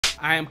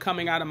I am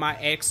coming out of my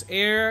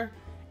X-Air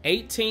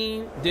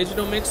 18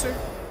 digital mixer.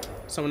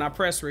 So when I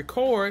press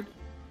record,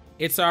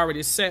 it's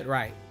already set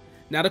right.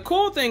 Now the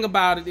cool thing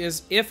about it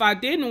is if I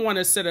didn't want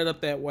to set it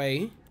up that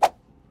way,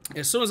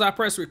 as soon as I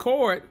press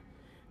record,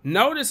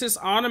 notice it's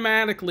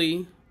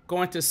automatically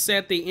going to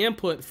set the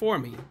input for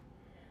me.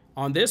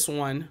 On this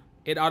one,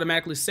 it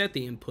automatically set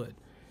the input.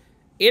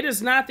 It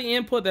is not the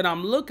input that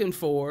I'm looking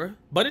for,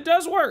 but it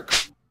does work.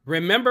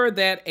 Remember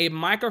that a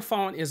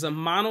microphone is a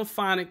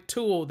monophonic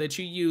tool that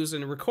you use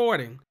in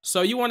recording.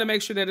 So you want to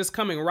make sure that it's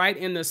coming right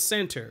in the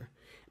center.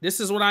 This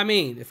is what I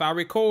mean. If I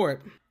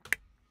record,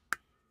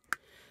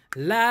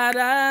 la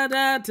da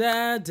da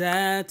da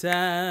da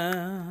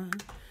da.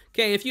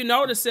 Okay, if you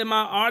notice that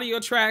my audio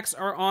tracks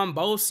are on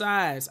both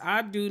sides,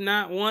 I do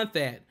not want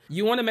that.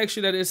 You want to make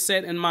sure that it's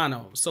set in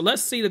mono. So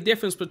let's see the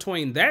difference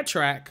between that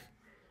track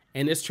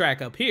and this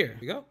track up here. Here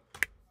we go.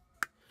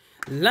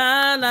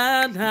 La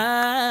la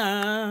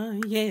la,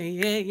 yeah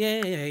yeah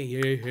yeah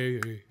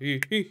yeah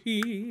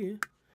yeah.